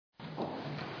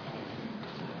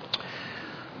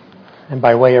And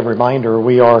by way of reminder,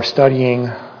 we are studying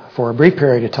for a brief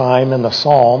period of time in the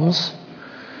Psalms,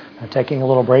 taking a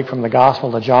little break from the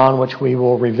Gospel of John, which we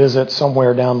will revisit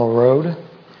somewhere down the road.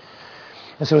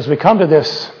 And so as we come to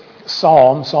this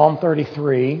Psalm, Psalm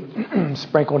 33,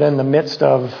 sprinkled in the midst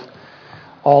of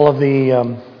all of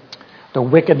the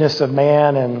wickedness of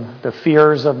man and the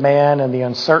fears of man and the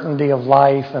uncertainty of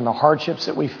life and the hardships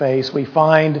that we face, we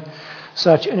find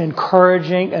such an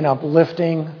encouraging and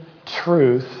uplifting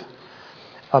truth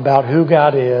about who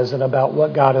God is and about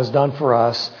what God has done for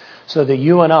us, so that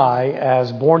you and I,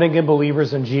 as born-again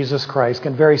believers in Jesus Christ,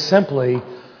 can very simply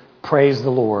praise the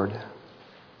Lord.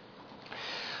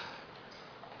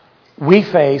 We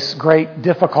face great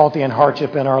difficulty and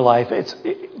hardship in our life.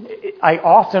 I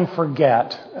often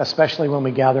forget, especially when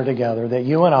we gather together, that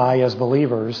you and I, as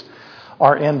believers,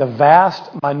 are in the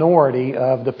vast minority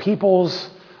of the peoples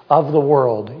of the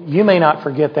world. You may not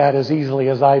forget that as easily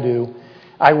as I do.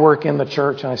 I work in the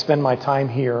church and I spend my time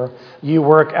here. You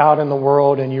work out in the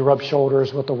world and you rub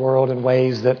shoulders with the world in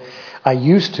ways that I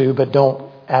used to, but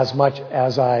don't as much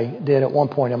as I did at one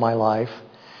point in my life.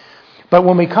 But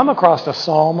when we come across a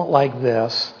psalm like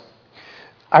this,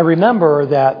 I remember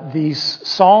that these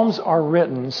psalms are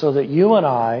written so that you and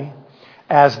I,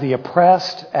 as the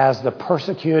oppressed, as the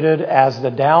persecuted, as the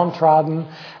downtrodden,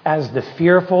 as the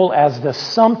fearful, as the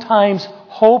sometimes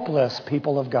hopeless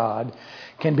people of God,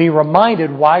 can be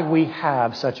reminded why we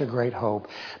have such a great hope.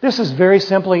 This is very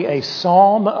simply a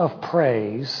psalm of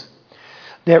praise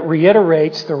that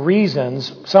reiterates the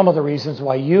reasons, some of the reasons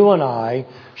why you and I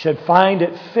should find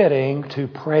it fitting to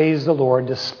praise the Lord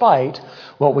despite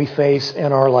what we face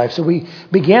in our life. So we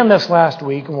began this last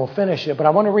week and we'll finish it, but I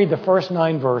want to read the first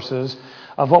 9 verses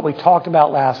of what we talked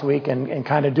about last week and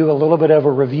kind of do a little bit of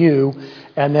a review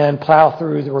and then plow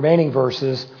through the remaining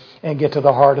verses and get to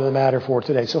the heart of the matter for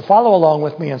today. So follow along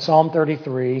with me in Psalm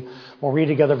 33. We'll read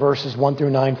together verses 1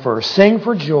 through 9 first. Sing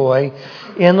for joy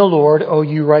in the Lord, O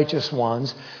you righteous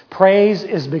ones. Praise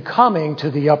is becoming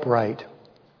to the upright.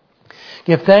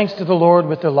 Give thanks to the Lord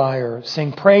with the lyre.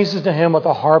 Sing praises to Him with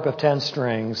a harp of 10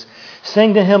 strings.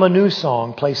 Sing to Him a new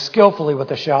song. Play skillfully with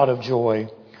a shout of joy.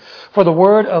 For the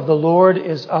word of the Lord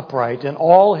is upright, and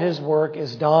all His work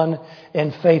is done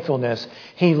in faithfulness.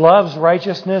 He loves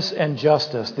righteousness and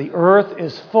justice. The earth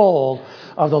is full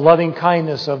of the loving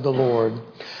kindness of the Lord.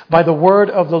 By the word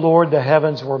of the Lord the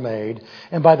heavens were made,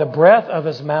 and by the breath of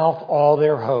His mouth all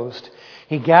their host.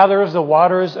 He gathers the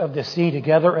waters of the sea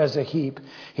together as a heap.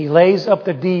 He lays up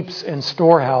the deeps in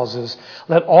storehouses.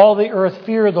 Let all the earth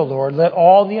fear the Lord. Let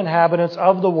all the inhabitants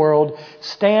of the world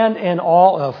stand in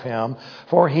awe of Him.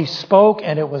 For He spoke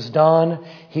and it was done.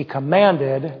 He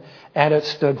commanded and it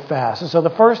stood fast. And so the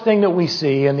first thing that we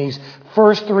see in these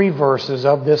first 3 verses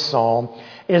of this psalm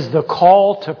is the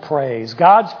call to praise.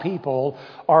 God's people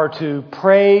are to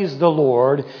praise the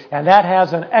Lord, and that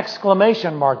has an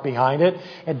exclamation mark behind it.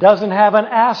 It doesn't have an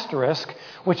asterisk,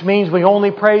 which means we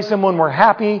only praise Him when we're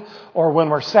happy or when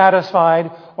we're satisfied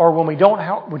or when we don't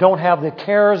have the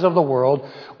cares of the world.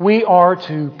 We are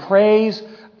to praise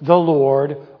the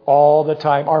Lord all the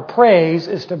time. Our praise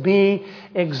is to be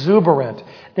exuberant.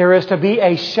 There is to be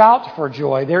a shout for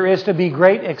joy. There is to be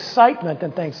great excitement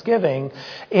and thanksgiving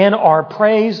in our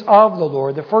praise of the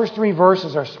Lord. The first 3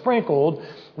 verses are sprinkled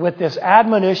with this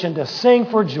admonition to sing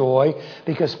for joy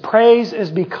because praise is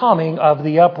becoming of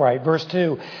the upright. Verse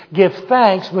 2, give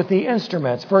thanks with the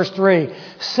instruments. Verse 3,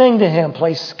 sing to Him,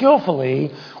 play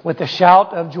skillfully with the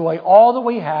shout of joy. All that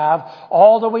we have,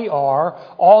 all that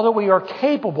we are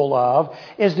capable of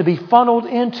is to be funneled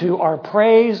into our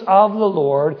praise of the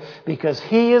Lord because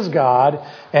He is God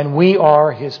and we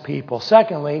are His people.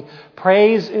 Secondly,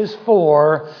 praise is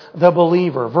for the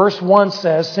believer. Verse 1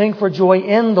 says, sing for joy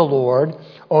in the Lord,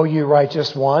 O you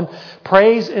righteous one.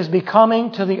 Praise is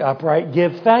becoming to the upright.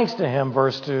 Give thanks to Him,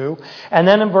 verse 2. And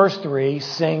then in verse 3,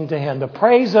 sing to Him. The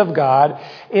praise of God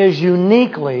is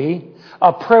uniquely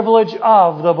a privilege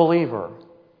of the believer.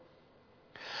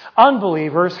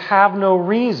 Unbelievers have no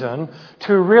reason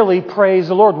to really praise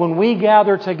the Lord. When we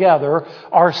gather together,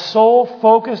 our sole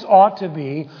focus ought to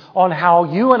be on how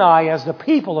you and I, as the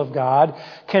people of God,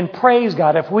 can praise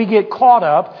God. If we get caught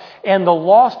up in the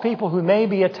lost people who may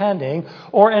be attending,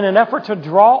 or in an effort to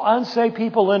draw unsaved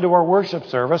people into our worship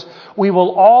service, we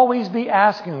will always be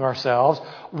asking ourselves,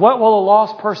 what will a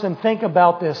lost person think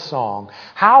about this song?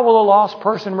 How will a lost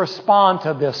person respond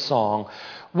to this song?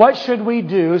 What should we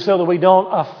do so that we don't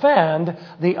offend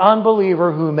the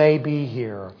unbeliever who may be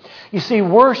here? You see,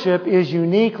 worship is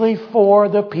uniquely for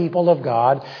the people of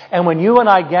God. And when you and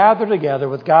I gather together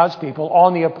with God's people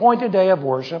on the appointed day of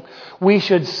worship, we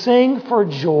should sing for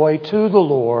joy to the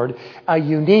Lord, a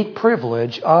unique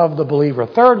privilege of the believer.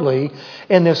 Thirdly,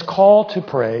 in this call to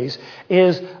praise,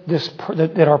 is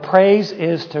that our praise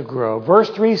is to grow. Verse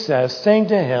 3 says, sing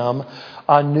to Him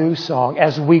a new song.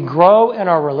 As we grow in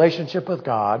our relationship with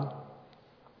God,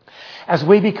 as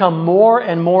we become more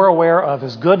and more aware of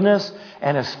His goodness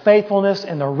and His faithfulness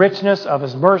and the richness of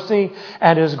His mercy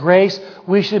and His grace,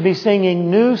 we should be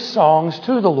singing new songs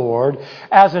to the Lord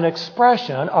as an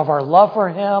expression of our love for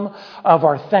Him, of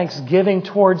our thanksgiving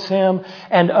towards Him,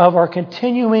 and of our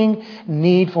continuing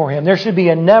need for Him. There should be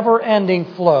a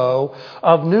never-ending flow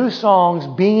of new songs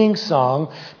being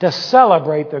sung to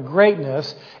celebrate the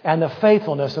greatness and the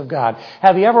faithfulness of God.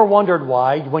 Have you ever wondered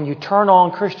why, when you turn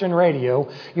on Christian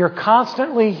radio, you're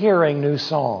constantly hearing new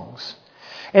songs?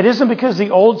 It isn't because the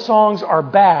old songs are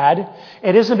bad.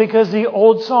 It isn't because the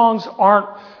old songs aren't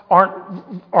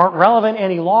relevant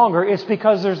any longer. It's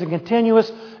because there's a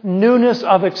continuous newness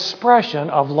of expression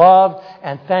of love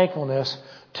and thankfulness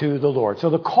to the Lord. So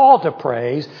the call to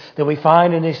praise that we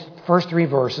find in these first 3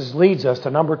 verses leads us to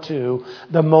number 2,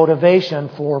 the motivation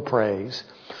for praise.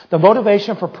 The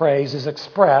motivation for praise is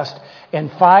expressed in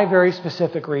 5 very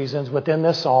specific reasons within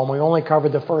this psalm. We only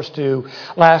covered the first 2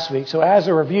 last week. So as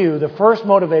a review, the first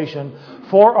motivation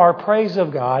for our praise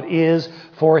of God is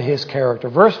for His character.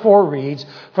 Verse 4 reads,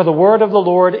 for the word of the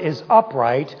Lord is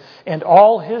upright, and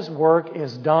all His work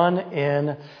is done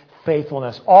in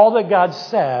faithfulness. All that God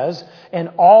says and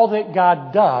all that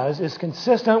God does is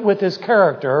consistent with His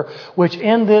character, which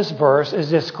in this verse is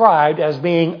described as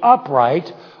being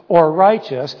upright or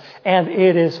righteous, and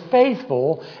it is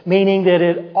faithful, meaning that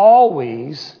it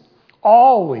always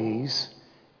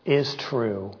is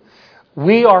true.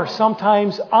 We are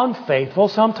sometimes unfaithful,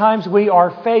 sometimes we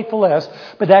are faithless,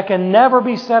 but that can never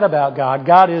be said about God.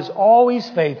 God is always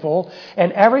faithful,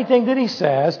 and everything that He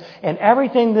says and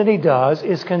everything that He does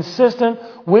is consistent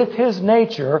with His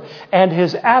nature and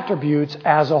His attributes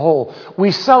as a whole.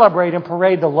 We celebrate and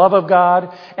parade the love of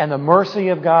God and the mercy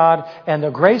of God and the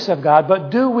grace of God, but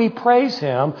do we praise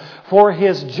Him for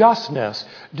His justness?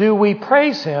 Do we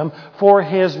praise Him for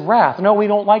His wrath? No, we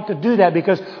don't like to do that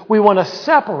because we want to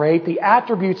separate the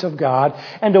attributes of God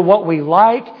into what we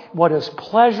like, what is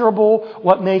pleasurable,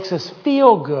 what makes us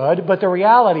feel good. But the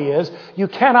reality is, you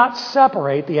cannot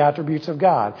separate the attributes of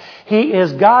God. He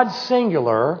is God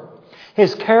singular.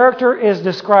 His character is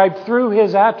described through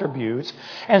His attributes.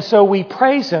 And so we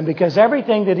praise Him because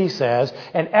everything that He says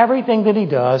and everything that He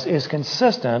does is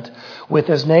consistent with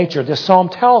His nature. This psalm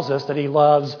tells us that He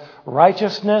loves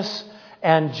righteousness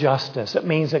and justice. It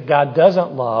means that God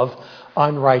doesn't love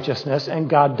unrighteousness and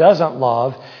God doesn't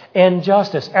love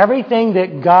injustice. Everything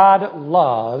that God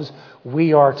loves,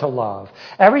 we are to love.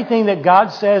 Everything that God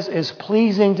says is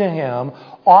pleasing to Him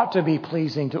ought to be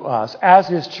pleasing to us as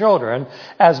His children,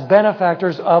 as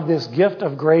benefactors of this gift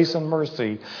of grace and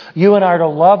mercy. You and I are to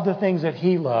love the things that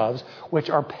He loves, which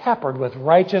are peppered with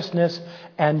righteousness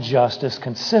and justice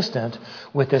consistent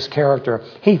with His character.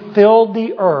 He filled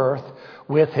the earth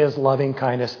with His loving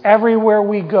kindness. Everywhere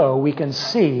we go, we can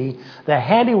see the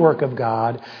handiwork of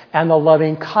God and the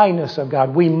loving kindness of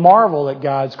God. We marvel at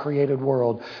God's created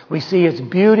world. We see its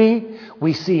beauty,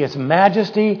 we see its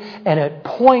majesty, and it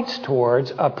points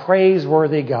towards a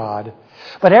praiseworthy God.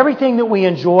 But everything that we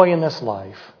enjoy in this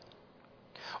life,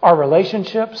 our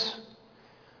relationships,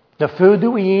 the food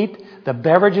that we eat, the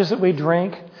beverages that we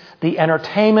drink, the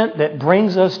entertainment that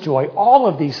brings us joy, all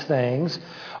of these things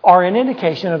are an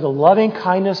indication of the loving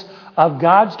kindness of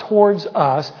God towards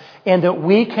us, and that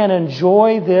we can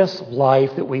enjoy this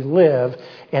life that we live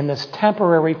in this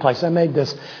temporary place. I made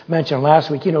this mention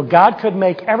last week. God could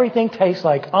make everything taste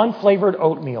like unflavored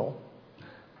oatmeal.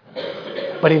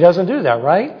 But He doesn't do that,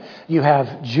 right? You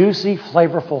have juicy,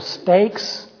 flavorful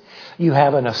steaks. You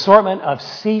have an assortment of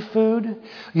seafood.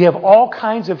 You have all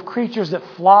kinds of creatures that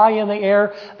fly in the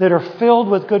air that are filled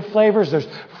with good flavors. There's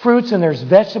fruits and there's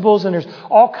vegetables and there's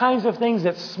all kinds of things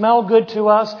that smell good to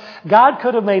us. God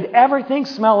could have made everything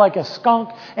smell like a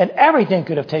skunk and everything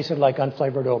could have tasted like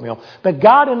unflavored oatmeal. But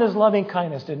God in His loving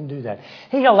kindness didn't do that.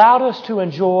 He allowed us to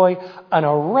enjoy an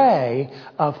array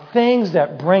of things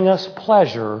that bring us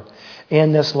pleasure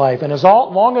in this life. And as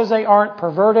long as they aren't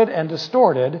perverted and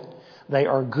distorted, they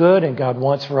are good, and God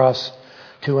wants for us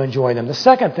to enjoy them. The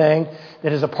second thing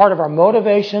that is a part of our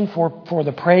motivation for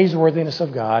the praiseworthiness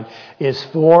of God is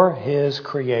for His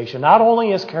creation. Not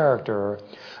only His character,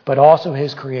 but also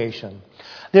His creation.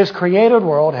 This created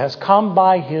world has come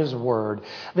by His Word.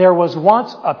 There was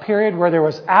once a period where there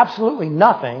was absolutely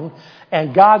nothing,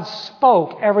 and God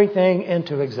spoke everything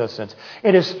into existence.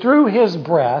 It is through His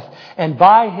breath and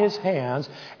by His hands,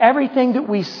 everything that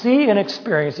we see and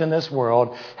experience in this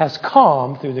world has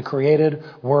come through the created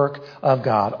work of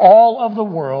God. All of the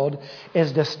world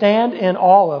is to stand in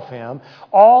awe of Him.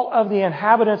 All of the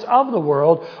inhabitants of the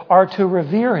world are to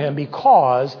revere Him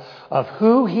because of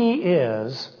who He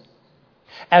is,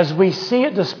 as we see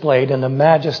it displayed in the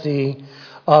majesty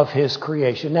of His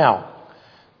creation. Now,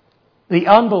 the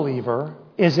unbeliever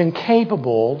is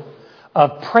incapable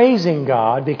of praising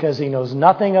God because he knows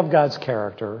nothing of God's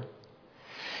character.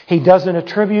 He doesn't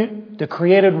attribute the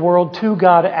created world to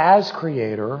God as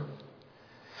Creator.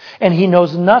 And he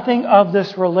knows nothing of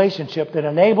this relationship that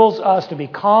enables us to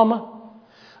become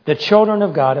the children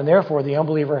of God. And therefore, the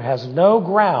unbeliever has no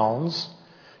grounds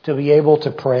to be able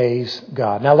to praise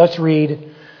God. Now, let's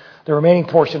read the remaining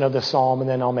portion of the psalm, and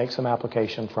then I'll make some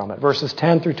application from it. Verses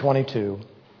 10 through 22.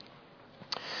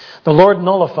 The Lord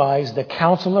nullifies the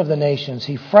counsel of the nations.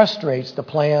 He frustrates the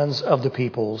plans of the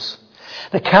peoples.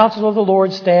 The counsel of the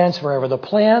Lord stands forever, the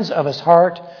plans of His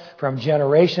heart from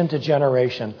generation to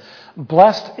generation.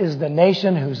 Blessed is the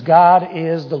nation whose God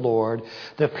is the Lord,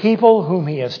 the people whom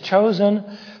He has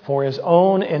chosen for His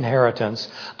own inheritance.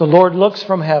 The Lord looks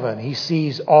from heaven. He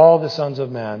sees all the sons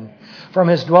of men. From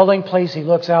His dwelling place He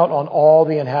looks out on all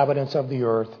the inhabitants of the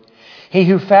earth. He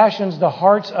who fashions the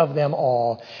hearts of them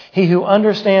all. He who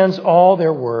understands all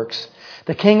their works.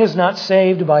 The king is not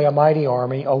saved by a mighty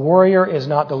army. A warrior is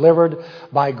not delivered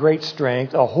by great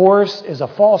strength. A horse is a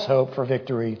false hope for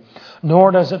victory,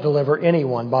 nor does it deliver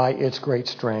anyone by its great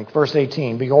strength. Verse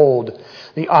 18, Behold,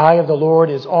 the eye of the Lord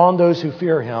is on those who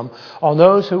fear Him, on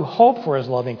those who hope for His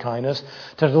loving kindness,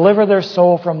 to deliver their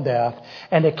soul from death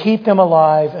and to keep them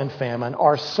alive in famine.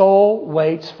 Our soul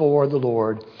waits for the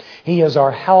Lord. He is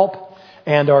our help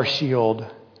and our shield.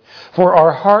 For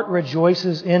our heart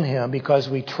rejoices in Him because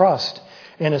we trust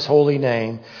in His holy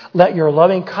name. Let your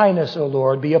loving kindness, O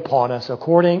Lord, be upon us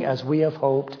according as we have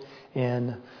hoped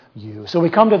in You. So we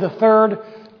come to the third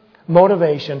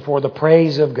motivation for the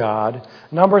praise of God.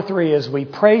 Number 3 is we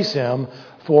praise Him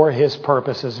for His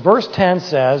purposes. Verse 10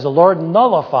 says, the Lord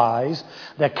nullifies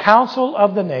the counsel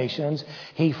of the nations.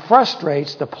 He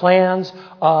frustrates the plans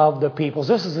of the peoples.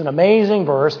 This is an amazing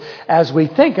verse as we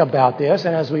think about this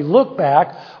and as we look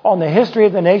back on the history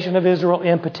of the nation of Israel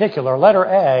in particular. Letter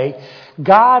A,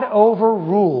 God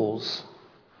overrules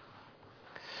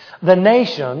the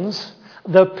nations.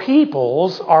 The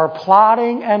peoples are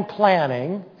plotting and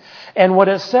planning. And what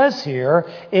it says here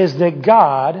is that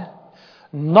God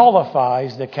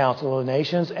nullifies the counsel of the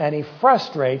nations and He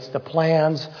frustrates the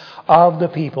plans of the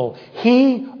people.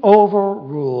 He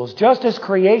overrules. Just as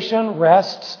creation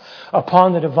rests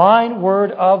upon the divine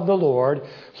word of the Lord,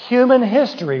 human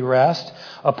history rests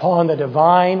upon the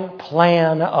divine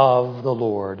plan of the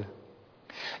Lord.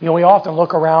 You know, we often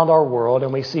look around our world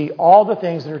and we see all the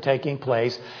things that are taking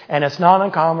place, and it's not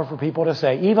uncommon for people to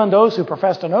say, even those who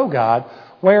profess to know God,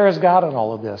 where is God in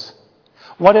all of this?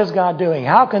 What is God doing?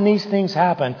 How can these things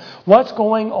happen? What's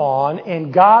going on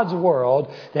in God's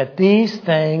world that these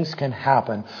things can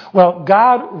happen? Well,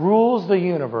 God rules the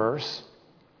universe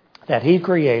that He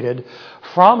created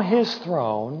from His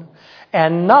throne,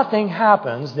 and nothing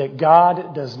happens that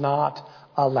God does not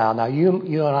allow. Now,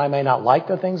 you and I may not like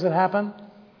the things that happen.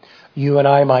 You and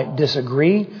I might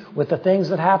disagree with the things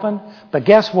that happen. But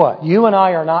guess what? You and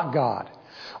I are not God.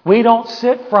 We don't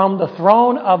sit from the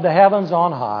throne of the heavens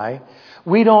on high.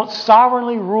 We don't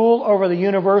sovereignly rule over the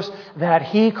universe that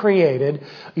He created.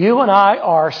 You and I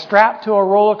are strapped to a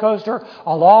roller coaster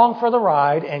along for the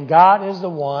ride, and God is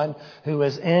the one who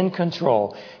is in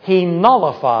control. He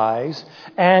nullifies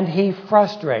and He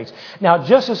frustrates. Now,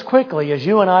 just as quickly as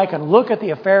you and I can look at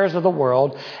the affairs of the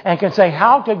world and can say,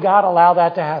 how could God allow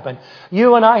that to happen?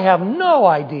 You and I have no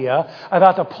idea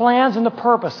about the plans and the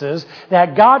purposes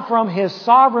that God from His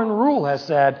sovereign rule has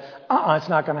said, it's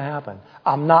not going to happen.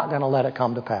 I'm not going to let it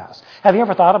come to pass. Have you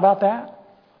ever thought about that?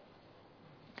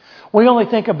 We only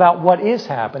think about what is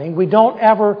happening. We don't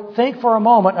ever think for a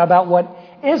moment about what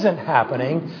isn't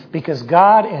happening, because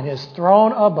God in His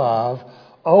throne above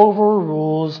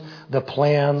overrules the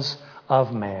plans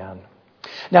of man.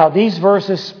 Now, these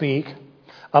verses speak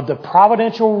of the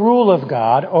providential rule of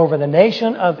God over the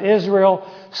nation of Israel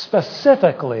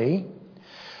specifically,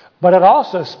 but it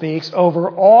also speaks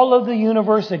over all of the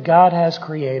universe that God has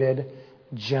created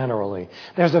generally.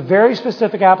 There's a very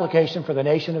specific application for the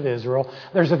nation of Israel.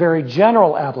 There's a very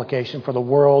general application for the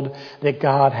world that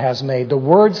God has made. The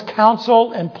words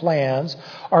counsel and plans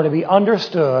are to be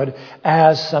understood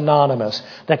as synonymous.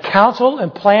 The counsel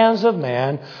and plans of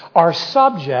man are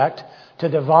subject to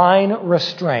divine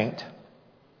restraint.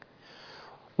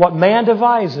 What man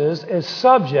devises is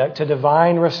subject to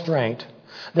divine restraint.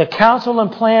 The counsel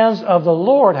and plans of the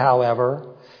Lord, however,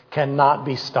 cannot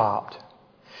be stopped.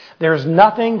 There's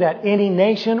nothing that any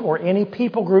nation or any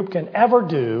people group can ever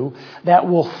do that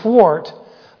will thwart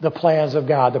the plans of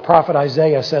God. The prophet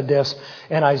Isaiah said this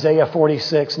in Isaiah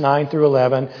 46, 9 through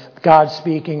 11. God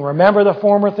speaking, "Remember the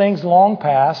former things long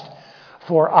past,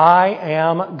 for I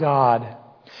am God,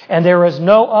 and there is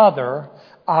no other.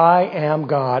 I am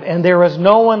God, and there is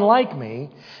no one like me,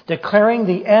 declaring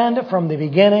the end from the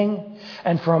beginning,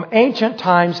 and from ancient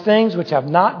times things which have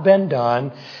not been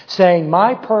done, saying,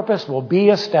 my purpose will be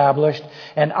established,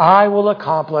 and I will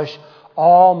accomplish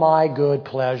all my good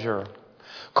pleasure.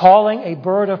 Calling a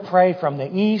bird of prey from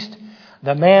the east,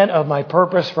 the man of my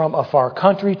purpose from a far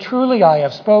country. Truly I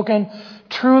have spoken,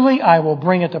 truly I will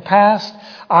bring it to pass.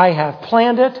 I have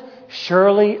planned it,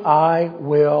 surely I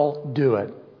will do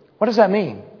it." What does that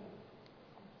mean?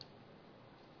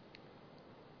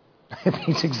 It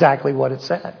means exactly what it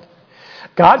said.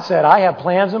 God said, I have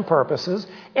plans and purposes,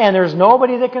 and there's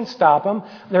nobody that can stop them.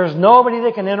 There's nobody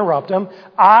that can interrupt them.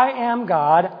 I am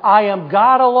God. I am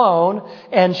God alone,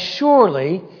 and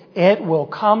surely it will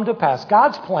come to pass.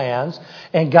 God's plans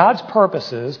and God's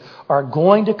purposes are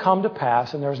going to come to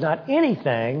pass, and there's not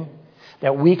anything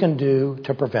that we can do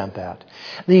to prevent that.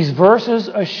 These verses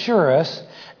assure us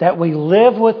that we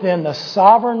live within the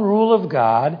sovereign rule of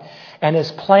God, and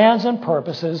His plans and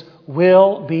purposes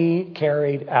will be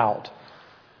carried out.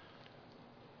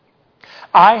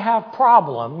 I have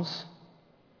problems.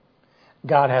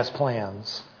 God has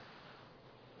plans.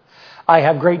 I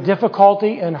have great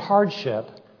difficulty and hardship.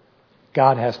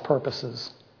 God has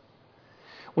purposes.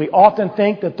 We often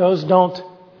think that those don't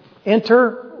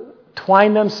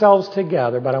intertwine themselves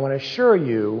together, but I want to assure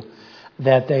you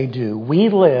that they do. We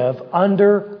live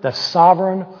under the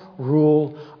sovereign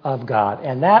rule of God,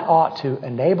 and that ought to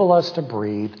enable us to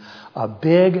breathe a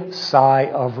big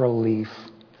sigh of relief.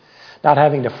 Not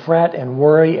having to fret and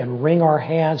worry and wring our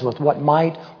hands with what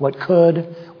might, what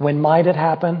could, when might it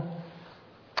happen.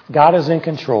 God is in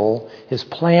control. His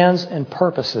plans and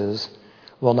purposes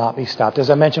will not be stopped. As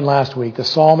I mentioned last week, the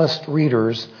psalmist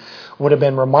readers would have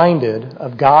been reminded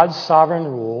of God's sovereign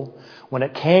rule when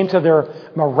it came to their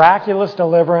miraculous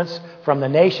deliverance from the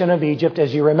nation of Egypt.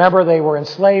 As you remember, they were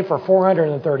enslaved for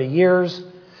 430 years.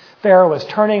 Pharaoh was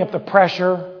turning up the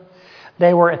pressure.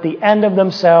 They were at the end of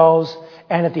themselves.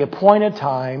 And at the appointed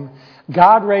time,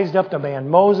 God raised up the man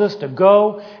Moses to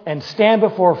go and stand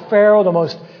before Pharaoh, the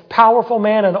most powerful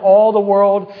man in all the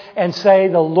world, and say,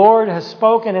 the Lord has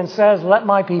spoken and says, let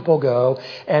my people go.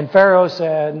 And Pharaoh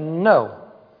said, no,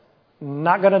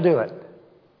 not going to do it.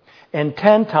 And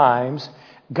 10 times,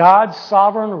 God's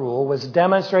sovereign rule was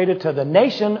demonstrated to the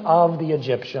nation of the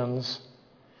Egyptians.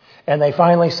 And they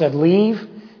finally said, leave,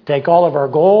 take all of our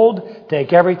gold,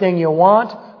 take everything you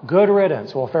want. Good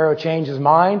riddance. Well, Pharaoh changed his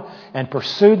mind and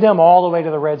pursued them all the way to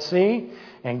the Red Sea.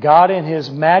 And God, in His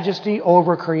majesty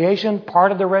over creation,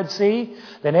 parted the Red Sea.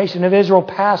 The nation of Israel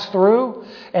passed through.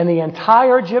 And the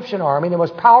entire Egyptian army, the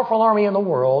most powerful army in the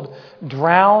world,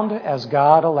 drowned as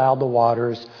God allowed the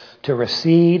waters to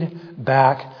recede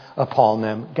back upon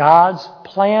them. God's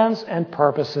plans and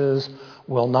purposes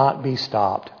will not be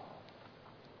stopped.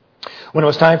 When it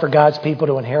was time for God's people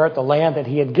to inherit the land that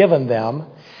He had given them,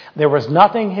 there was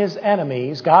nothing His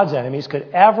enemies, God's enemies, could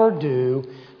ever do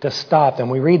to stop them.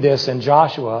 We read this in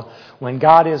Joshua. When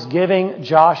God is giving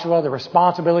Joshua the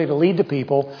responsibility to lead the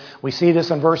people, we see this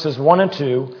in verses 1 and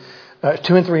 2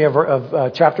 and 3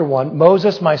 of chapter 1.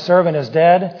 Moses, my servant, is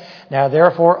dead. Now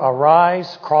therefore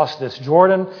arise, cross this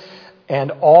Jordan,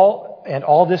 and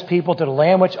all this people to the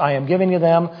land which I am giving to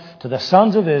them, to the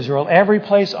sons of Israel, every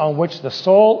place on which the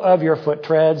sole of your foot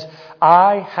treads,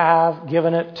 I have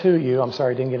given it to you. I'm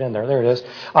sorry, I didn't get in there. There it is.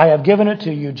 I have given it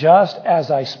to you just as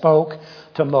I spoke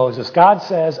to Moses. God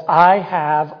says, I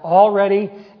have already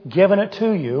given it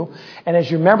to you. And as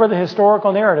you remember the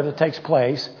historical narrative that takes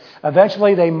place,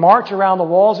 eventually they march around the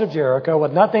walls of Jericho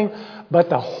with nothing but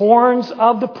the horns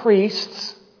of the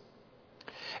priests.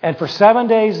 And for 7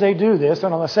 days they do this.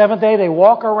 And on the seventh day they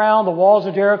walk around the walls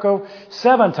of Jericho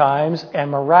 7 times.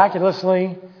 And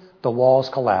miraculously the walls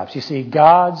collapse. You see,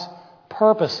 God's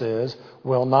purposes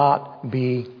will not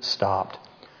be stopped.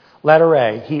 Letter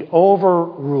A, He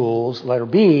overrules. Letter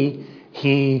B,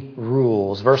 He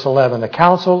rules. Verse 11, the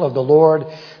counsel of the Lord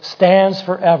stands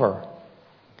forever,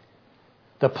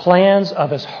 the plans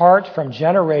of His heart from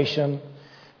generation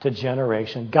to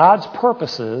generation. God's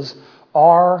purposes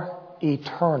are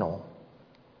eternal.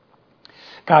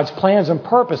 God's plans and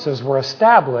purposes were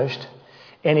established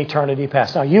in eternity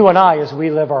past. Now, you and I, as we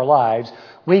live our lives,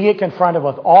 we get confronted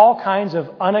with all kinds of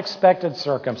unexpected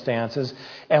circumstances,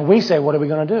 and we say, what are we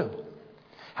going to do?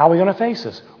 How are we going to face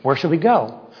this? Where should we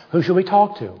go? Who should we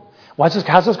talk to?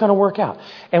 How's this going to work out?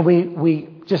 And we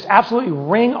just absolutely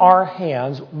wring our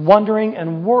hands, wondering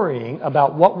and worrying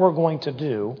about what we're going to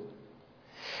do.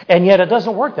 And yet it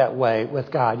doesn't work that way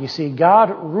with God. You see, God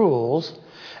rules,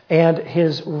 and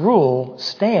His rule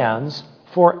stands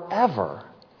forever.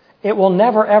 It will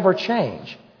never, ever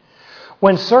change.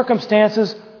 When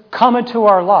circumstances come into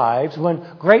our lives, when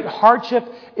great hardship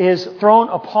is thrown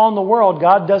upon the world,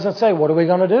 God doesn't say, what are we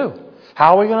going to do?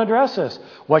 How are we going to address this?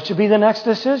 What should be the next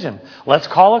decision? Let's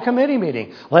call a committee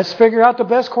meeting. Let's figure out the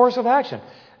best course of action.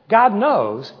 God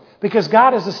knows, because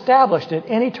God has established it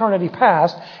in eternity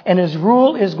past, and His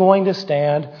rule is going to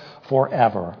stand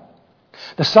forever.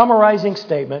 The summarizing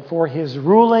statement for His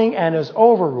ruling and His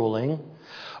overruling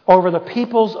over the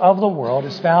peoples of the world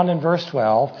is found in verse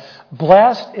 12.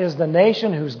 Blessed is the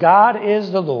nation whose God is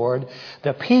the Lord,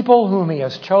 the people whom He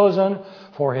has chosen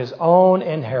for His own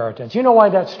inheritance. You know why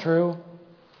that's true?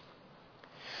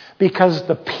 Because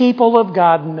the people of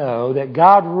God know that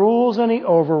God rules and He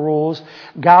overrules.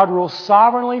 God rules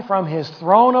sovereignly from His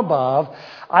throne above.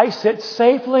 I sit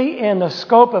safely in the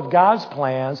scope of God's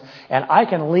plans, and I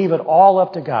can leave it all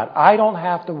up to God. I don't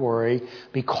have to worry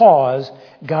because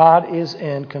God is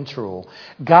in control.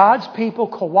 God's people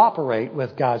cooperate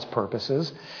with God's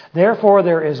purposes. Therefore,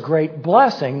 there is great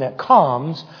blessing that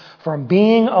comes from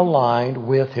being aligned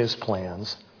with His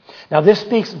plans. Now, this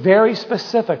speaks very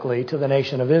specifically to the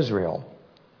nation of Israel,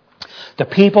 the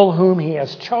people whom He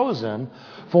has chosen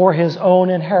for His own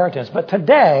inheritance. But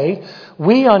today,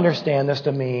 we understand this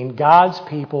to mean God's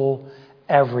people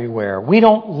everywhere. We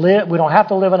don't have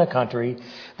to live in a country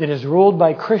that is ruled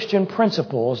by Christian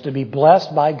principles to be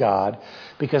blessed by God,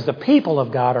 because the people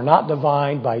of God are not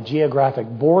defined by geographic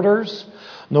borders,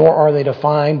 nor are they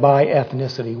defined by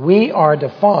ethnicity. We are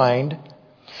defined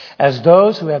as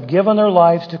those who have given their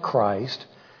lives to Christ,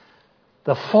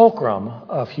 the fulcrum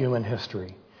of human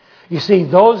history. You see,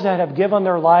 those that have given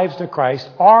their lives to Christ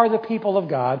are the people of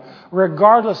God,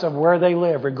 regardless of where they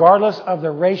live, regardless of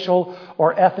their racial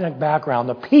or ethnic background.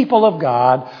 The people of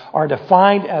God are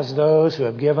defined as those who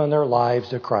have given their lives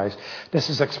to Christ. This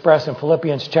is expressed in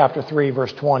Philippians chapter 3,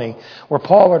 verse 20, where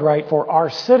Paul would write, "For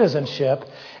our citizenship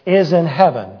is in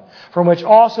heaven, from which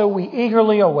also we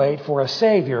eagerly await for a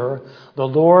Savior, the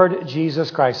Lord Jesus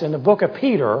Christ." In the book of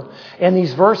Peter, in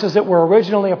these verses that were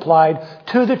originally applied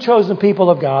to the chosen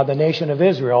people of God, the nation of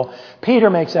Israel,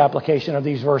 Peter makes application of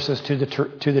these verses to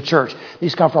the church.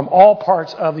 These come from all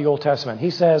parts of the Old Testament. He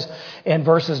says in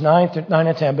verses 9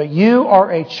 and 10, "But you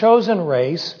are a chosen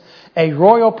race, a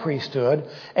royal priesthood,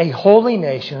 a holy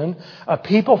nation, a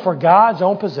people for God's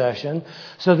own possession,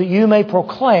 so that you may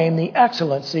proclaim the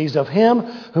excellencies of Him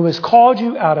who has called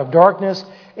you out of darkness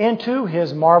into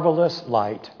His marvelous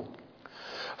light.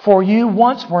 For you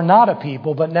once were not a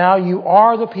people, but now you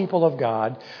are the people of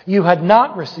God. You had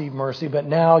not received mercy, but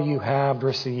now you have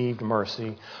received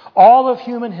mercy." All of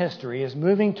human history is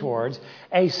moving towards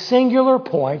a singular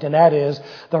point, and that is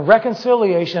the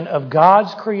reconciliation of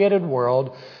God's created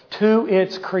world to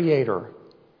its Creator.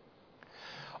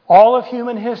 All of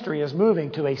human history is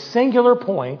moving to a singular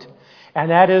point, and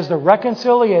that is the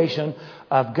reconciliation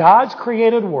of God's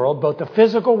created world, both the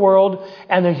physical world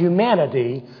and the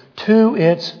humanity, to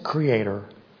its Creator.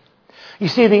 You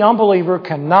see, the unbeliever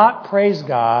cannot praise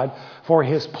God for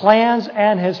His plans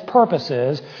and His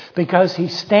purposes because he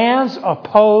stands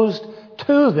opposed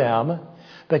to them,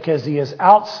 because he is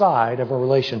outside of a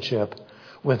relationship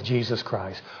with Jesus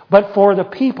Christ. But for the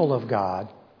people of God,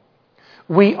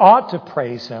 we ought to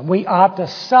praise Him. We ought to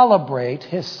celebrate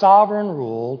His sovereign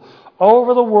rule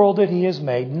over the world that He has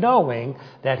made, knowing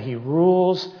that He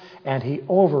rules and He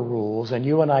overrules, and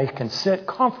you and I can sit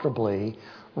comfortably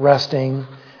resting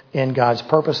in God's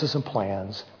purposes and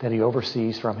plans that He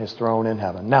oversees from His throne in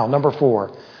heaven. Now, number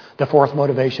 4, the fourth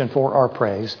motivation for our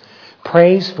praise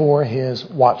for His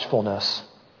watchfulness.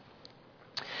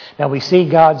 Now, we see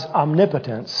God's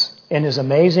omnipotence in His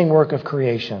amazing work of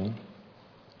creation.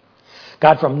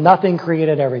 God from nothing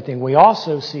created everything. We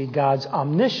also see God's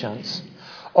omniscience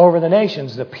over the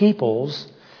nations, the peoples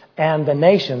and the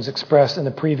nations expressed in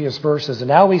the previous verses. And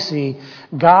now we see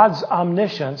God's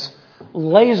omniscience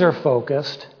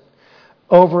laser-focused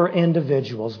over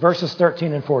individuals. Verses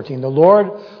 13 and 14. The Lord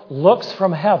looks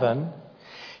from heaven.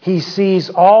 He sees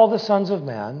all the sons of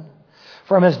men.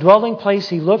 From his dwelling place,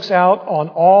 he looks out on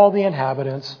all the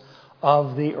inhabitants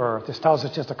of the earth. This tells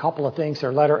us just a couple of things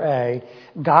here. Letter A,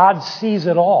 God sees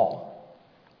it all.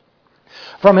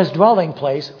 From his dwelling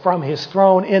place, from his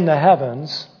throne in the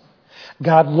heavens,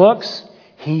 God looks,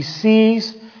 he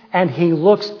sees, and he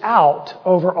looks out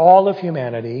over all of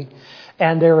humanity,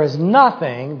 and there is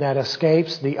nothing that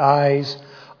escapes the eyes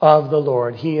of the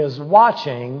Lord. He is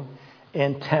watching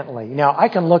intently. Now, I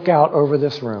can look out over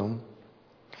this room,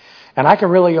 and I can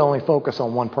really only focus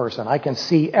on one person. I can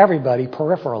see everybody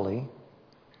peripherally,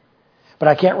 but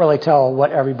I can't really tell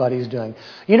what everybody's doing.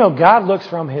 You know, God looks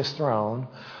from his throne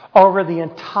over the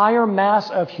entire mass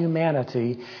of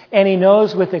humanity, and he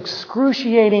knows with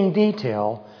excruciating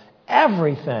detail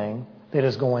everything that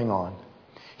is going on.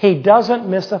 He doesn't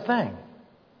miss a thing.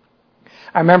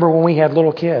 I remember when we had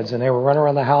little kids and they were running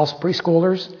around the house,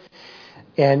 preschoolers,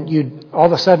 and you'd all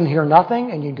of a sudden hear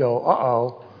nothing, and you'd go,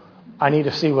 uh-oh, I need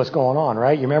to see what's going on,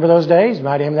 right? You remember those days? You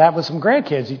might even have with some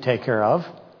grandkids you take care of.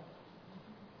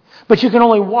 But you can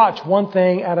only watch one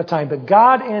thing at a time. But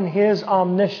God in his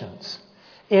omniscience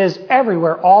is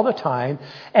everywhere all the time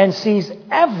and sees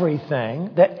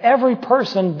everything that every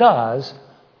person does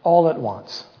all at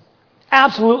once.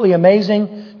 Absolutely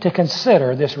amazing to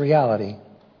consider this reality.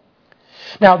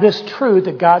 Now, this truth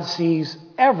that God sees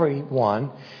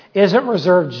everyone isn't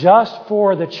reserved just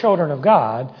for the children of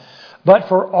God, but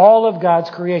for all of God's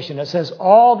creation. It says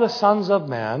all the sons of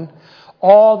men,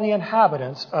 all the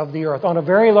inhabitants of the earth. On a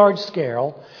very large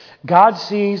scale, God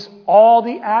sees all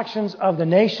the actions of the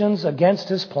nations against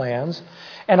his plans.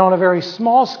 And on a very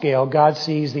small scale, God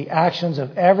sees the actions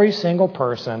of every single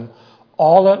person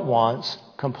all at once,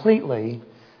 completely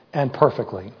and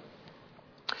perfectly.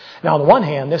 Now, on the one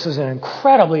hand, this is an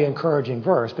incredibly encouraging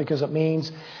verse because it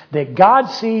means that God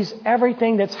sees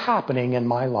everything that's happening in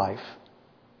my life.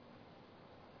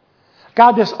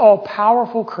 God, this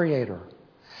all-powerful creator,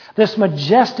 this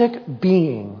majestic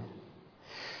being,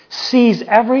 sees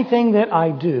everything that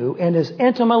I do and is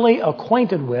intimately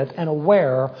acquainted with and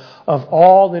aware of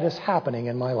all that is happening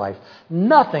in my life.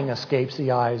 Nothing escapes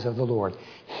the eyes of the Lord.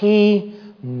 He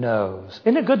knows.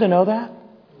 Isn't it good to know that?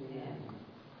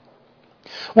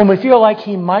 When we feel like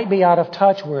he might be out of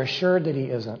touch, we're assured that he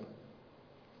isn't.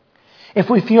 If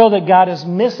we feel that God is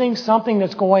missing something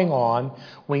that's going on,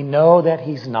 we know that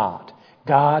he's not.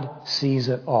 God sees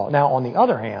it all. Now, on the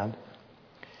other hand,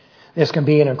 this can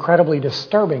be an incredibly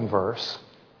disturbing verse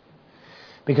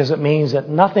because it means that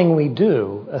nothing we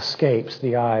do escapes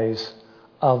the eyes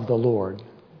of the Lord.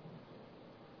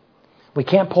 We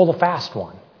can't pull the fast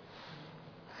one.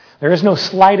 There is no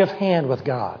sleight of hand with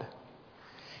God.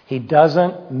 He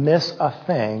doesn't miss a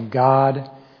thing. God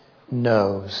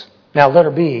knows. Now,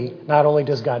 letter B, not only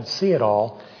does God see it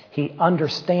all, he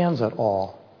understands it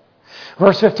all.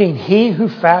 Verse 15, he who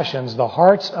fashions the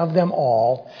hearts of them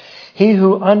all, he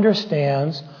who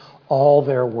understands all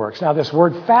their works. Now, this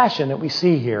word fashion that we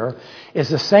see here is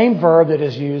the same verb that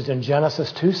is used in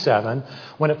Genesis 2:7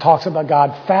 when it talks about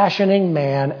God fashioning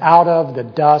man out of the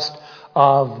dust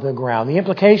of the ground. The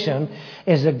implication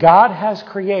is that God has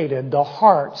created the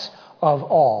hearts of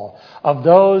all, of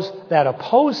those that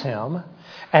oppose him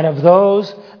and of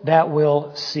those that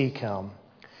will seek him.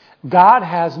 God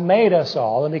has made us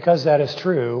all, and because that is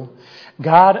true,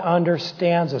 God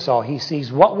understands us all. He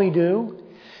sees what we do.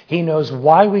 He knows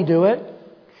why we do it.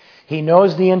 He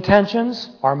knows the intentions,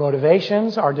 our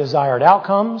motivations, our desired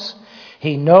outcomes.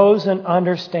 He knows and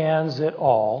understands it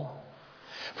all.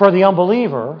 For the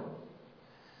unbeliever,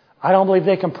 I don't believe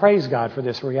they can praise God for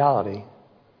this reality.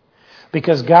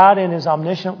 Because God in his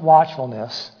omniscient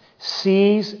watchfulness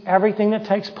sees everything that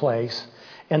takes place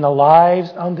in the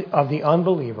lives of the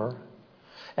unbeliever.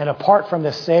 And apart from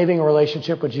the saving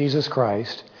relationship with Jesus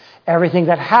Christ, everything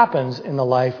that happens in the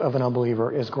life of an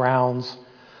unbeliever is grounds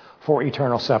for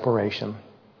eternal separation.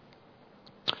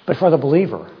 But for the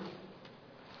believer,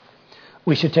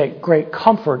 we should take great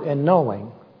comfort in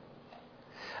knowing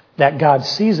that God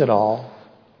sees it all,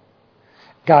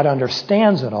 God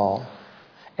understands it all,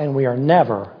 and we are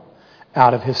never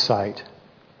out of his sight.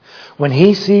 When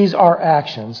he sees our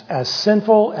actions, as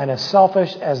sinful and as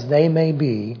selfish as they may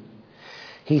be,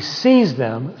 he sees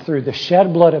them through the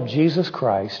shed blood of Jesus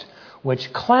Christ,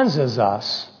 which cleanses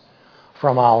us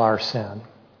from all our sin.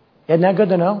 Isn't that good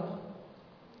to know?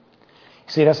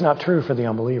 See, that's not true for the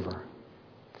unbeliever.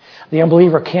 The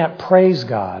unbeliever can't praise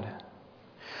God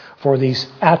for these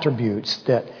attributes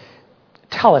that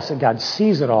tell us that God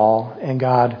sees it all and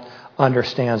God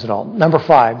understands it all. Number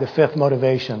 5, the fifth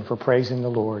motivation for praising the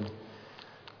Lord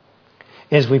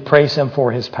is we praise him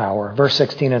for his power. Verse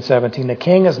 16 and 17, the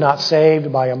king is not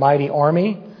saved by a mighty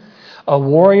army. A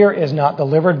warrior is not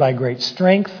delivered by great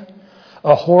strength.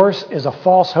 A horse is a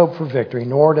false hope for victory,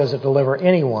 nor does it deliver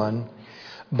anyone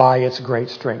by its great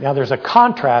strength. Now there's a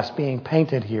contrast being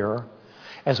painted here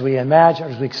as we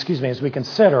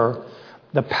consider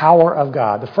the power of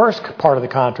God. The first part of the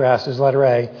contrast is letter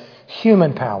A,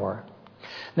 human power.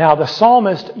 Now the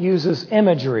psalmist uses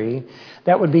imagery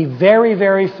that would be very,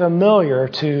 very familiar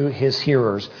to his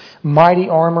hearers. Mighty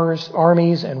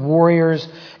armies and warriors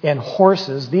and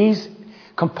horses, these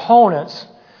components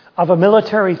of a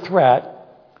military threat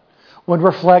would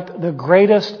reflect the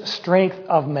greatest strength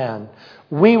of men.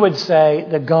 We would say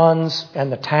the guns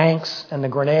and the tanks and the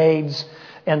grenades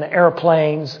and the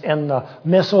airplanes and the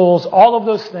missiles, all of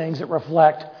those things that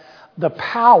reflect the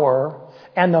power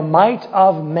and the might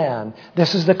of men.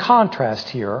 This is the contrast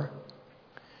here.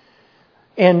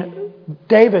 In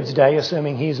David's day,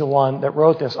 assuming he's the one that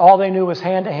wrote this, all they knew was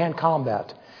hand-to-hand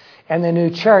combat. And they knew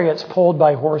chariots pulled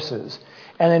by horses.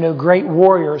 And they knew great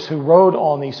warriors who rode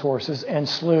on these horses and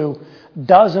slew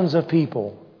dozens of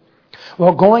people.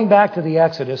 Well, going back to the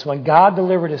Exodus, when God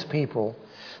delivered his people,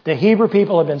 the Hebrew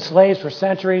people had been slaves for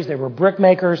centuries. They were brick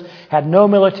makers, had no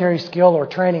military skill or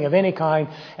training of any kind.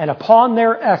 And upon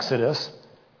their exodus,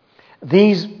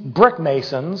 these brick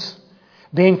masons,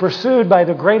 being pursued by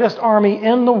the greatest army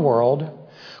in the world,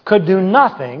 could do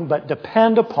nothing but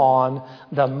depend upon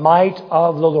the might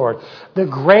of the Lord. The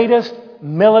greatest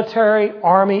military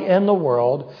army in the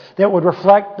world that would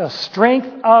reflect the strength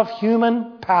of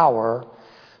human power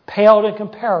paled in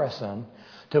comparison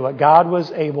to what God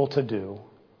was able to do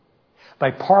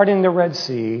by parting the Red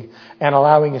Sea and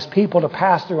allowing his people to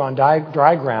pass through on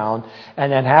dry ground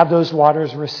and then have those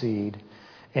waters recede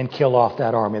and kill off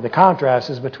that army. The contrast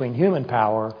is between human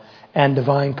power and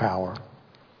divine power.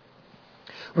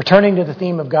 Returning to the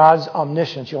theme of God's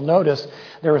omniscience, you'll notice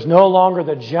there is no longer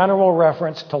the general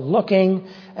reference to looking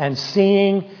and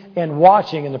seeing and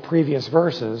watching in the previous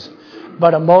verses,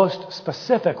 but a most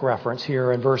specific reference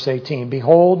here in verse 18.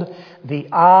 Behold, the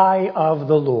eye of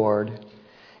the Lord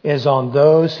is on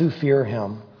those who fear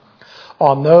him,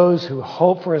 on those who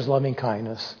hope for his loving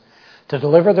kindness, to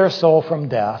deliver their soul from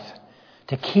death,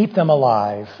 to keep them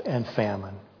alive in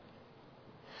famine.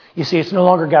 You see, it's no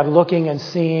longer God looking and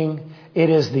seeing. It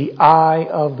is the eye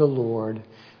of the Lord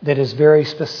that is very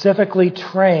specifically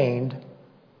trained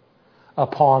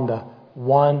upon the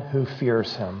one who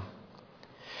fears him.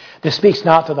 This speaks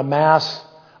not to the mass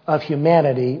of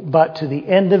humanity, but to the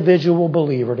individual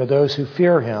believer, to those who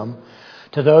fear him,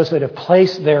 to those that have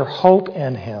placed their hope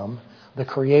in him, the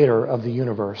creator of the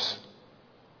universe.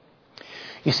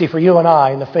 You see, for you and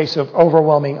I, in the face of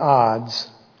overwhelming odds,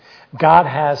 God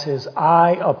has his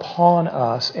eye upon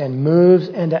us and moves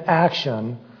into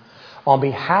action on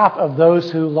behalf of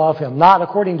those who love him, not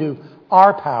according to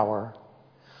our power,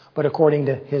 but according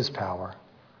to his power.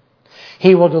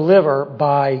 He will deliver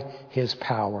by his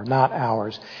power, not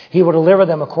ours. He will deliver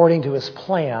them according to his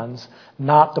plans,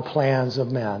 not the plans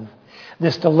of men.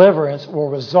 This deliverance will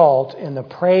result in the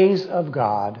praise of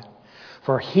God,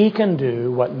 for he can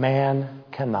do what man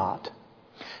cannot.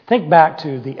 Think back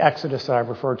to the Exodus that I've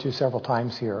referred to several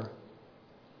times here.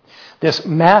 This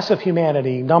massive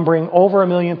humanity, numbering over 1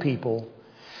 million people,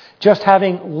 just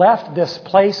having left this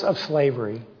place of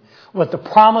slavery with the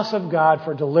promise of God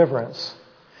for deliverance,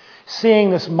 seeing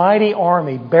this mighty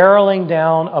army barreling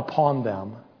down upon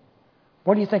them.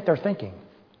 What do you think they're thinking?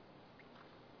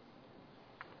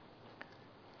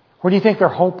 What do you think their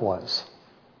hope was?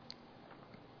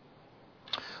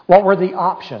 What were the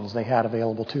options they had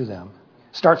available to them?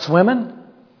 Start swimming?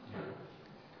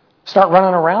 Start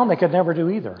running around? They could never do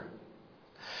either.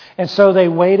 And so they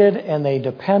waited and they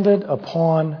depended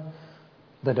upon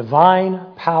the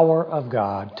divine power of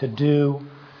God to do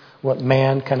what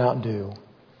man cannot do.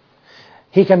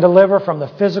 He can deliver from the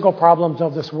physical problems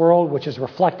of this world, which is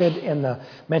reflected in the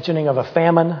mentioning of a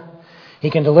famine. He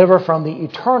can deliver from the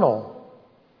eternal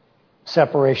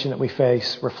separation that we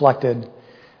face, reflected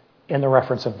in the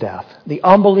reference of death. The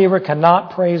unbeliever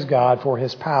cannot praise God for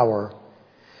his power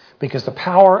because the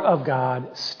power of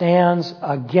God stands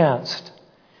against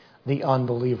the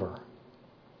unbeliever.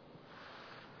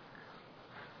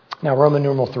 Now, Roman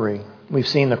numeral 3. We've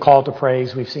seen the call to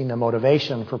praise. We've seen the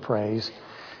motivation for praise.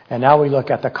 And now we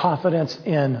look at the confidence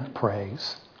in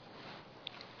praise.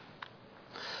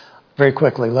 Very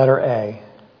quickly, letter A.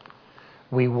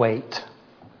 We wait.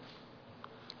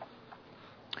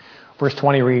 Verse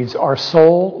 20 reads, our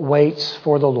soul waits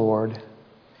for the Lord.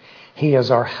 He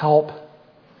is our help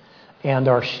and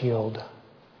our shield.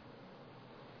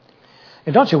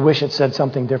 And don't you wish it said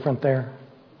something different there?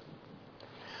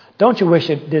 Don't you wish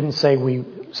it didn't say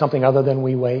something other than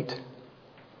we wait?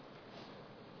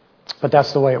 But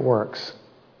that's the way it works.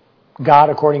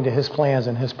 God, according to His plans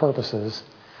and His purposes,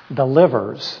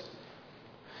 delivers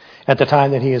at the time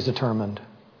that He has determined.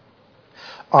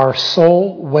 Our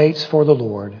soul waits for the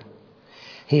Lord.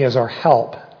 He is our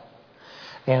help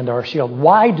and our shield.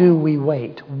 Why do we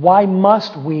wait? Why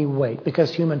must we wait?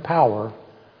 Because human power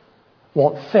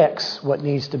won't fix what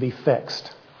needs to be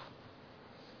fixed.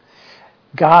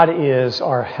 God is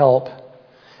our help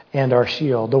and our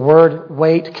shield. The word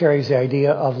wait carries the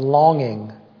idea of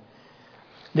longing.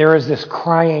 There is this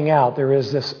crying out. There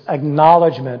is this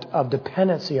acknowledgement of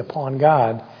dependency upon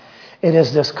God. It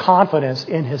is this confidence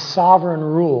in His sovereign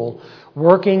rule,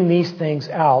 working these things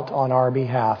out on our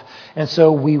behalf. And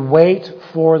so we wait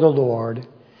for the Lord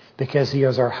because He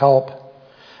is our help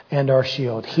and our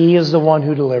shield. He is the one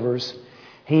who delivers.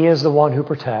 He is the one who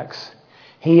protects.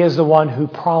 He is the one who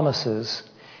promises.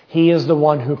 He is the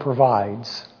one who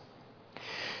provides.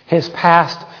 His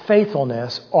past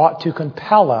faithfulness ought to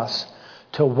compel us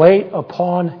to wait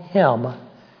upon Him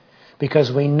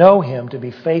because we know Him to be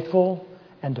faithful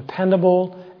and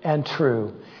dependable and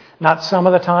true. Not some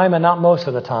of the time and not most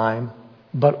of the time,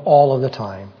 but all of the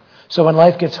time. So when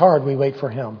life gets hard, we wait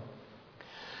for Him.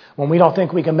 When we don't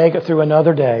think we can make it through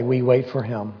another day, we wait for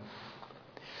Him.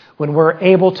 When we're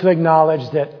able to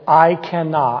acknowledge that I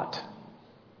cannot,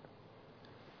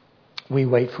 we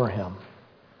wait for Him.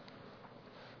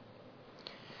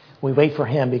 We wait for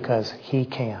Him because He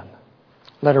can.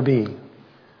 Letter B.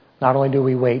 Not only do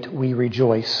we wait, we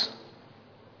rejoice.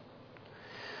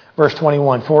 Verse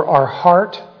 21, for our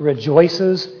heart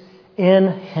rejoices in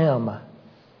Him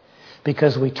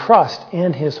because we trust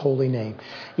in His holy name.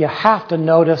 You have to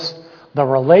notice the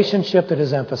relationship that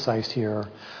is emphasized here.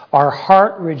 Our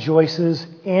heart rejoices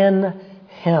in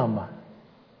Him.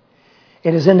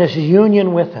 It is in this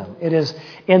union with Him. It is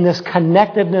in this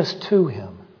connectedness to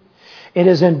Him. It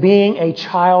is in being a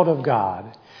child of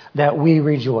God that we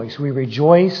rejoice. We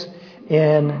rejoice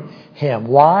in Him.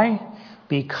 Why?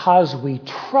 Because we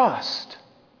trust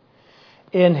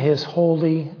in His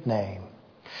holy name.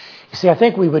 You see, I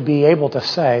think we would be able to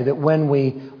say that when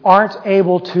we aren't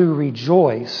able to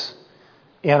rejoice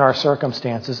in our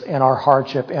circumstances, in our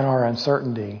hardship, in our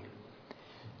uncertainty,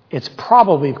 it's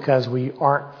probably because we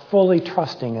aren't fully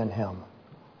trusting in Him.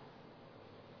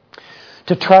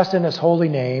 To trust in His holy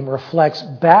name reflects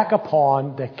back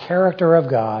upon the character of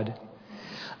God,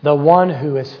 the one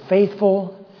who is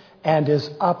faithful and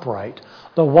is upright,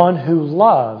 the one who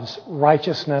loves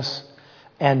righteousness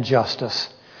and justice.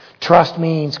 Trust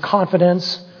means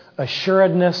confidence,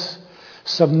 assuredness,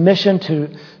 submission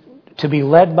to be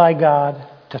led by God,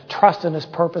 to trust in His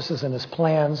purposes and His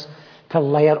plans, to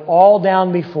lay it all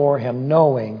down before Him,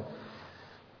 knowing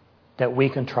that we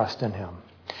can trust in Him.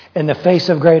 In the face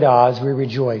of great odds, we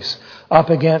rejoice. Up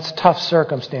against tough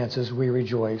circumstances, we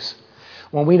rejoice.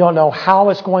 When we don't know how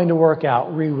it's going to work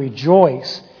out, we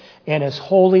rejoice in His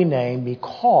holy name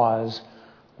because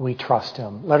we trust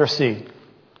Him. Letter C,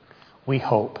 we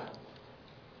hope.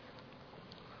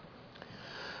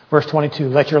 Verse 22,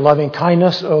 let your loving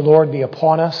kindness, O Lord, be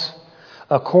upon us,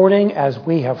 according as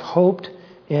we have hoped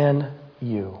in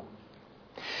you.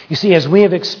 You see, as we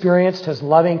have experienced His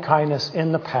loving kindness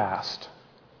in the past,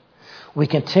 we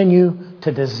continue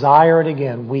to desire it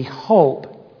again. We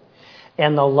hope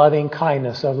in the loving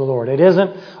kindness of the Lord. It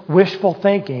isn't wishful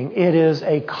thinking. It is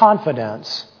a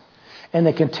confidence in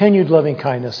the continued loving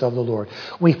kindness of the Lord.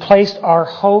 We've placed our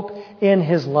hope in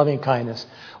His loving kindness.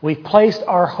 We've placed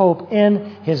our hope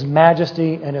in His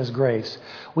majesty and His grace.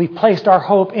 We've placed our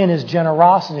hope in His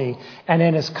generosity and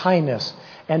in His kindness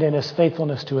and in His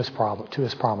faithfulness to His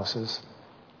promises.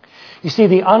 You see,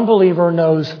 the unbeliever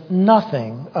knows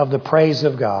nothing of the praise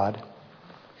of God.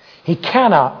 He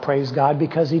cannot praise God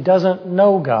because he doesn't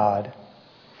know God.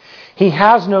 He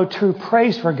has no true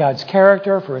praise for God's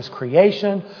character, for His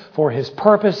creation, for His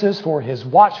purposes, for His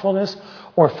watchfulness,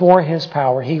 or for His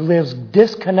power. He lives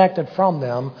disconnected from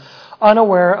them,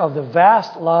 unaware of the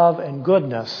vast love and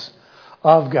goodness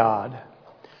of God.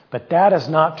 But that is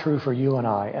not true for you and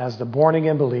I. As the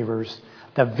born-again believers,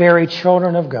 the very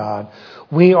children of God,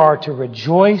 we are to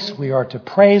rejoice, we are to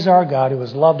praise our God who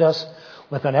has loved us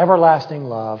with an everlasting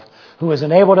love, who has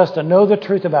enabled us to know the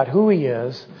truth about who He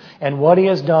is and what He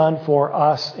has done for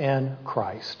us in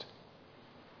Christ.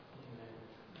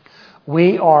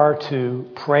 We are to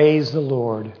praise the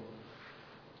Lord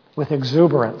with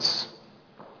exuberance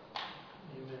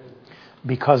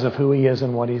because of who He is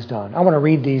and what He's done. I want to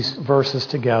read these verses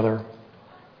together,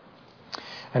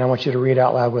 and I want you to read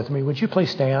out loud with me. Would you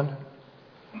please stand?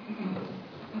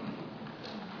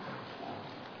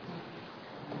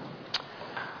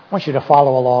 I want you to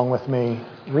follow along with me.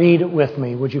 Read with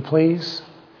me, would you please?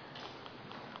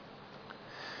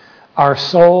 Our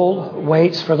soul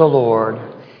waits for the Lord.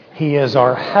 He is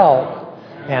our help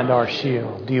and our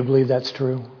shield. Do you believe that's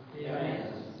true? Yes.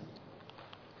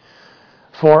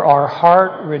 For our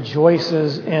heart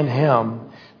rejoices in Him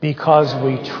because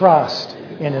we trust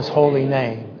in His holy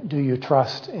name. Do you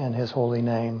trust in His holy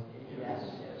name? Yes.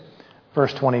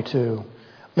 Verse 22.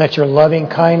 Let your loving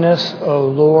kindness, O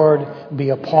Lord, be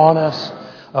upon us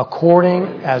according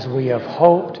as we have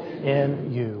hoped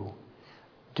in you.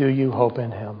 Do you hope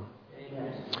in Him?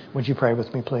 Amen. Would you pray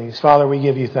with me, please? Father, we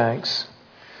give you thanks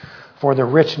for the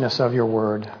richness of your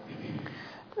word.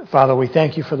 Father, we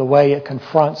thank you for the way it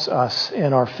confronts us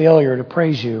in our failure to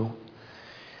praise you.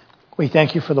 We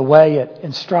thank you for the way it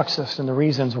instructs us in the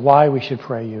reasons why we should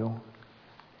pray you.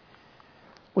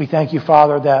 We thank you,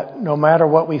 Father, that no matter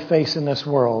what we face in this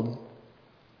world,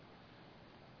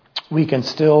 we can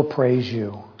still praise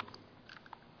you.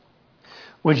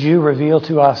 Would you reveal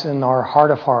to us in our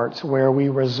heart of hearts where we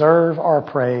reserve our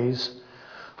praise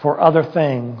for other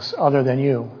things other than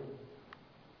you?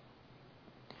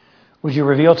 Would you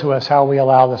reveal to us how we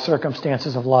allow the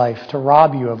circumstances of life to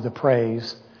rob you of the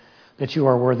praise that you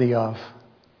are worthy of?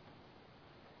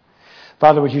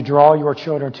 Father, would you draw your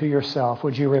children to yourself?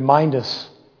 Would you remind us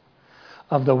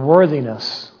of the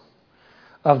worthiness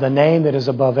of the name that is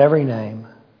above every name?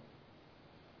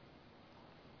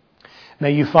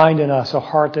 May you find in us a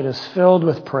heart that is filled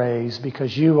with praise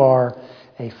because you are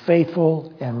a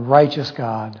faithful and righteous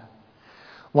God,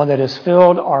 one that has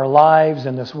filled our lives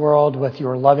in this world with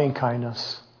your loving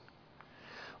kindness.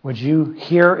 Would you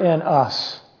hear in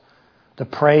us the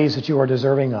praise that you are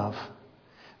deserving of?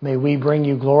 May we bring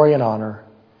you glory and honor.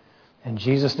 In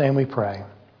Jesus' name we pray.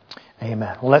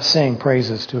 Amen. Well, let's sing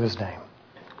praises to his name.